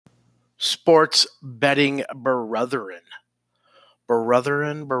Sports betting brethren.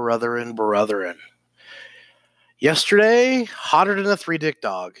 Yesterday, hotter than a three-dick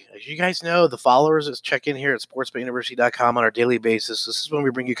dog. As you guys know, the followers that check in here at sportsbetuniversity.com on our daily basis, this is when we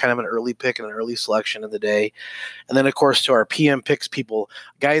bring you kind of an early pick and an early selection of the day. And then, of course, to our PM picks people.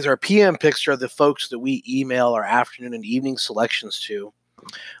 Guys, our PM picks are the folks that we email our afternoon and evening selections to.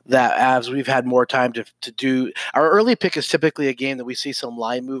 That as we've had more time to do, our early pick is typically a game that we see some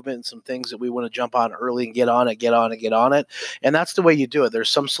line movement and some things that we want to jump on early and get on it. And that's the way you do it. There's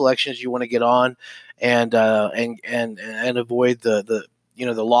some selections you want to get on and avoid the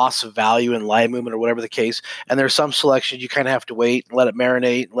loss of value in line movement or whatever the case. And there's some selections you kind of have to wait and let it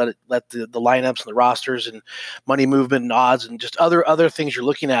marinate, let the lineups and the rosters and money movement and odds and just other things you're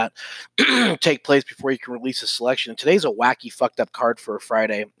looking at take place before you can release a selection. And today's a wacky, fucked up card for a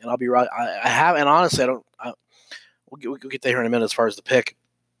Friday. And I'll be right. I have, and honestly, we'll get there in a minute as far as the pick.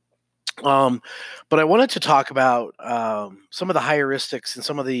 But I wanted to talk about some of the heuristics and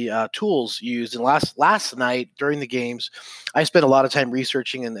some of the tools used. And last night during the games, I spent a lot of time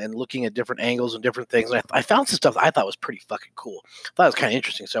researching and looking at different angles and different things. And I found some stuff that I thought was pretty fucking cool. I thought it was kind of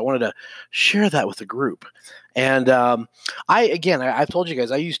interesting. So I wanted to share that with the group. And I've told you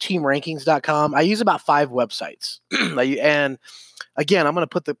guys, I use teamrankings.com. I use about 5 websites. And again, I'm going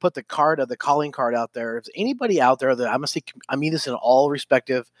to put the calling card out there. If anybody out there that I'm going to say, I mean this in all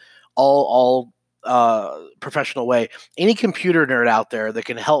respective, all professional way, any computer nerd out there that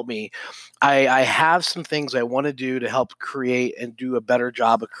can help me, I have some things I want to do to help create and do a better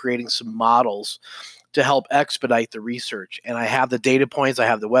job of creating some models to help expedite the research. And I have the data points, I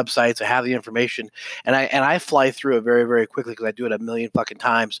have the websites, I have the information, and I fly through it very, very quickly because I do it a million fucking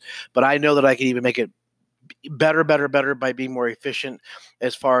times. But I know that I can even make it better by being more efficient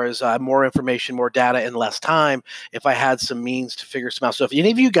as far as more information, more data, and less time if I had some means to figure some out. So if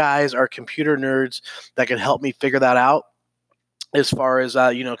any of you guys are computer nerds that can help me figure that out, as far as,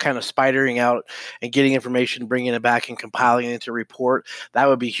 kind of spidering out and getting information, bringing it back and compiling it into a report, that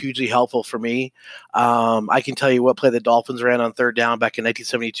would be hugely helpful for me. I can tell you what play the Dolphins ran on third down back in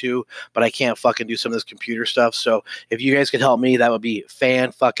 1972, but I can't fucking do some of this computer stuff. So if you guys could help me, that would be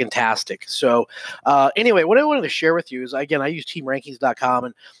fan-fucking-tastic. So anyway, what I wanted to share with you is, again, I use teamrankings.com,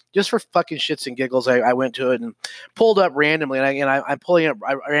 and just for fucking shits and giggles, I went to it and pulled up randomly, and I'm pulling up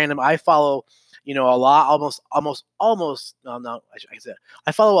random. I follow a lot, almost. No, I said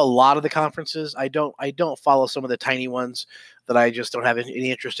I follow a lot of the conferences. I don't follow some of the tiny ones that I just don't have any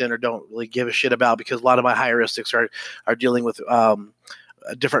interest in or don't really give a shit about, because a lot of my heuristics are dealing with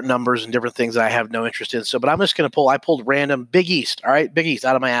different numbers and different things that I have no interest in. So, but I'm just going to I pulled random Big East. All right, Big East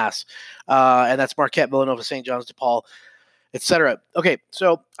out of my ass, and that's Marquette, Villanova, St. John's, DePaul, etc. Okay,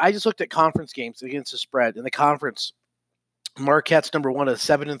 so I just looked at conference games against the spread in the conference. Marquette's number 1 is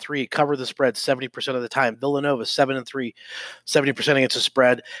 7-3, cover the spread 70% of the time. Villanova 7-3, 70% against the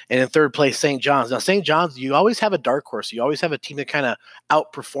spread, and in third place St. John's. Now St. John's, you always have a dark horse. You always have a team that kind of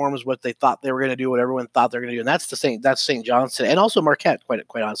outperforms what they thought they were going to do, what everyone thought they were going to do, and that's St. John's today, and also Marquette,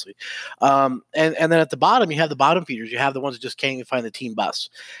 quite honestly. And then at the bottom, you have the bottom feeders. You have the ones that just can't even find the team bus.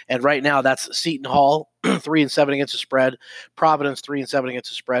 And right now, that's Seton Hall 3-7 against the spread, Providence 3-7 against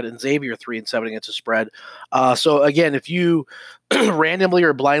the spread, and Xavier 3-7 against the spread. So again, if you randomly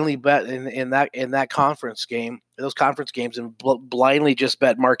or blindly bet in that conference game, those conference games, and blindly just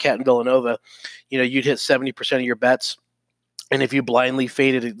bet Marquette and Villanova, you'd hit 70% of your bets. And if you blindly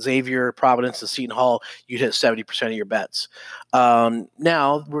faded Xavier, Providence, and Seton Hall, you'd hit 70% of your bets.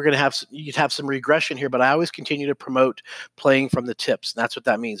 Now you'd have some regression here, but I always continue to promote playing from the tips. And that's what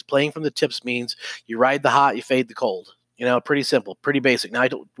that means. Playing from the tips means you ride the hot, you fade the cold. Pretty simple, pretty basic. Now I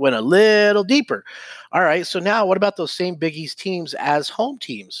went a little deeper. All right, so now what about those same Big East teams as home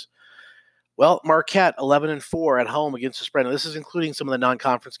teams? Well, Marquette 11-4 at home against the spread. Now this is including some of the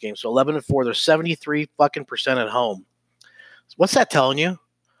non-conference games. So 11-4, they're 73% at home. What's that telling you?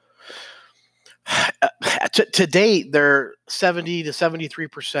 To date, they're 70 to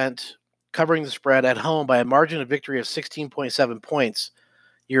 73% covering the spread at home by a margin of victory of 16.7 points.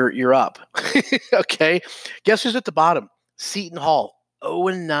 You're up. Okay. Guess who's at the bottom? Seton Hall,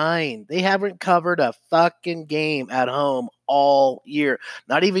 0-9. They haven't covered a fucking game at home all year.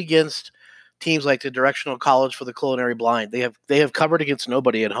 Not even against teams like the Directional College for the Culinary Blind. They have covered against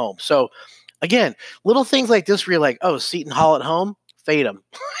nobody at home. So again, little things like this where you're like, oh, Seton Hall at home, fade them.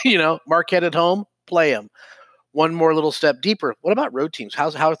 Marquette at home, play them. One more little step deeper. What about road teams? How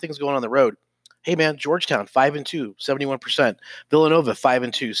are things going on the road? Hey, man, Georgetown, 5-2, 71%. Villanova,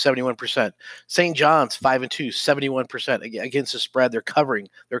 5-2, 71%. St. John's, 5-2, 71%. Against the spread, they're covering.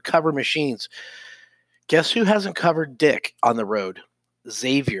 They're cover machines. Guess who hasn't covered dick on the road?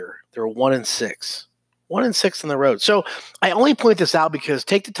 Xavier. They're 1-6. 1-6 on the road. So I only point this out because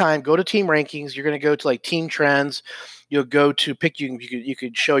take the time, go to team rankings. You're going to go to like team trends. You'll go to pick. You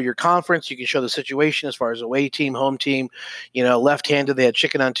could show your conference. You can show the situation as far as away team, home team. Left-handed. They had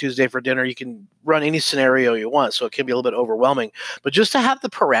chicken on Tuesday for dinner. You can run any scenario you want, so it can be a little bit overwhelming. But just to have the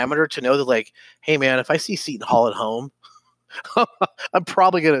parameter to know that, like, hey man, if I see Seton Hall at home, I'm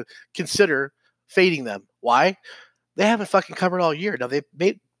probably going to consider fading them. Why? They haven't fucking covered all year. Now they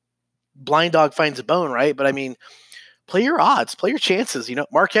made blind dog finds a bone, right? But I mean, play your odds, play your chances.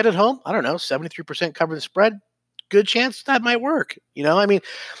 Marquette at home, I don't know, 73% cover the spread. Good chance that might work. I mean,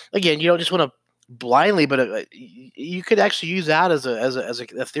 again, you don't just want to blindly, but you could actually use that as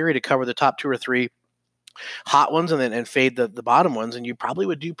a theory to cover the top 2 or 3 hot ones and fade the bottom ones, and you probably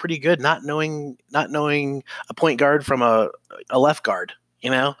would do pretty good not knowing a point guard from a left guard.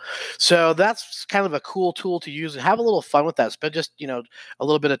 So that's kind of a cool tool to use and have a little fun with that. Spend just a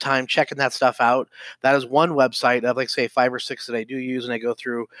little bit of time checking that stuff out. That is one website of, like, say, 5 or 6 that I do use, and I go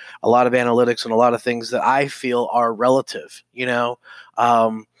through a lot of analytics and a lot of things that I feel are relative.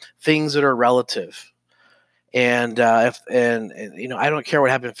 Things that are relative, and I don't care what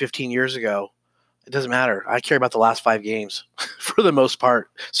happened 15 years ago. It doesn't matter. I care about the last 5 games for the most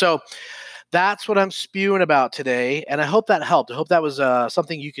part. So that's what I'm spewing about today, and I hope that helped. I hope that was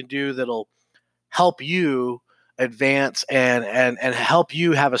something you can do that'll help you advance and help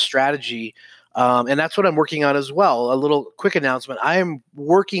you have a strategy. And that's what I'm working on as well. A little quick announcement. I am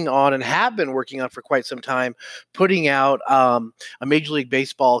working on and have been working on for quite some time, putting out a Major League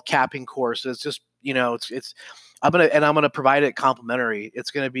Baseball capping course. It's just, I'm gonna provide it complimentary. It's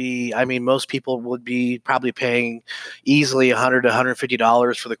gonna be, most people would be probably paying easily $100 to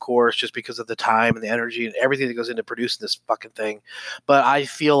 $150 for the course just because of the time and the energy and everything that goes into producing this fucking thing. But I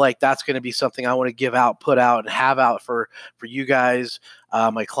feel like that's gonna be something I want to give out, put out, and have out for you guys,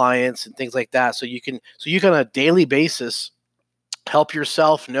 my clients, and things like that. So you can on a daily basis help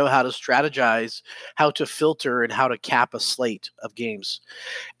yourself know how to strategize, how to filter, and how to cap a slate of games,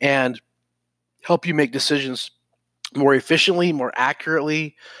 and help you make decisions more efficiently, more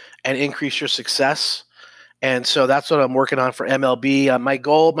accurately, and increase your success. And so that's what I'm working on for MLB. My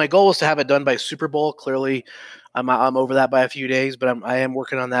goal is to have it done by Super Bowl. Clearly, I'm over that by a few days, but I am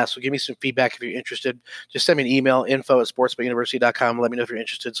working on that. So give me some feedback if you're interested. Just send me an email, info@sportsbetuniversity.com. Let me know if you're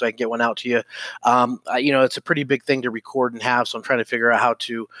interested so I can get one out to you. It's a pretty big thing to record and have, so I'm trying to figure out how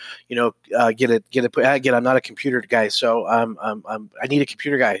to, get it. Again, I'm not a computer guy, so I need a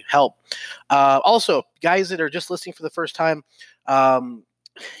computer guy help. Also, guys that are just listening for the first time, I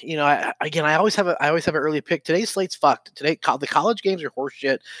always have an early pick. Today's slate's fucked. The college games are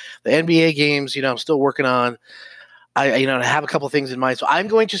horseshit. The NBA games, I'm still working on. I have a couple of things in mind. So I'm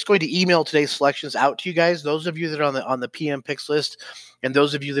going to email today's selections out to you guys. Those of you that are on the PM picks list, and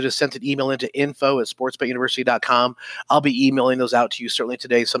those of you that have sent an email into info@sportsbetuniversity.com, I'll be emailing those out to you certainly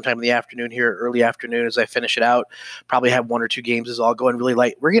today, sometime in the afternoon here, early afternoon as I finish it out. Probably have 1 or 2 games as I'll go in really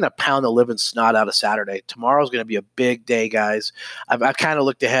light. We're going to pound the living snot out of Saturday. Tomorrow's going to be a big day, guys. I've kind of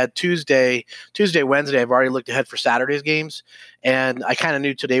looked ahead. Tuesday, Wednesday, I've already looked ahead for Saturday's games, and I kind of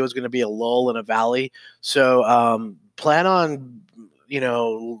knew today was going to be a lull and a valley. So plan on,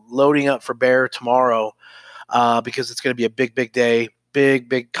 loading up for Bear tomorrow because it's going to be a big, big day.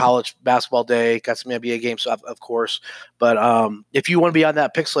 Big college basketball day. Got some NBA games, of course. But if you want to be on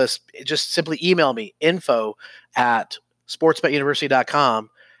that picks list, just simply email me, info@sportsbetuniversity.com,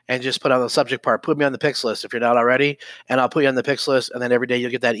 and just put on the subject part, put me on the picks list if you're not already, and I'll put you on the picks list, and then every day you'll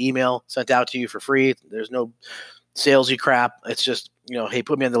get that email sent out to you for free. There's no salesy crap. It's just, hey,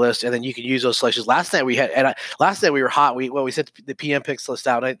 put me on the list, and then you can use those selections. Last night we were hot. We sent the PM picks list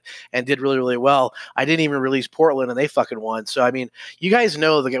out and did really, really well. I didn't even release Portland, and they fucking won. So you guys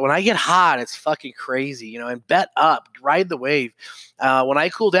know that when I get hot, it's fucking crazy, and bet up, ride the wave. When I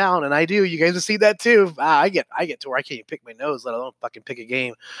cool down, and I do, you guys have seen that too. I get to where I can't even pick my nose, let alone fucking pick a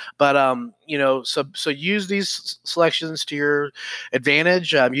game. But so use these selections to your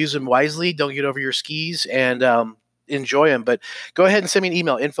advantage. Use them wisely. Don't get over your skis, and enjoy them. But go ahead and send me an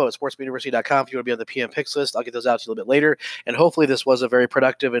email, info@sportsbetuniversity.com, if you want to be on the PM picks list. I'll get those out to you a little bit later. And hopefully this was a very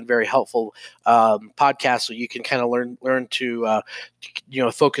productive and very helpful podcast, so you can kind of learn to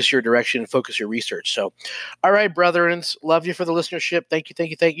focus your direction and focus your research. So all right, brethren, love you for the listenership. Thank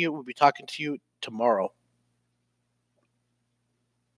you. We'll be talking to you tomorrow.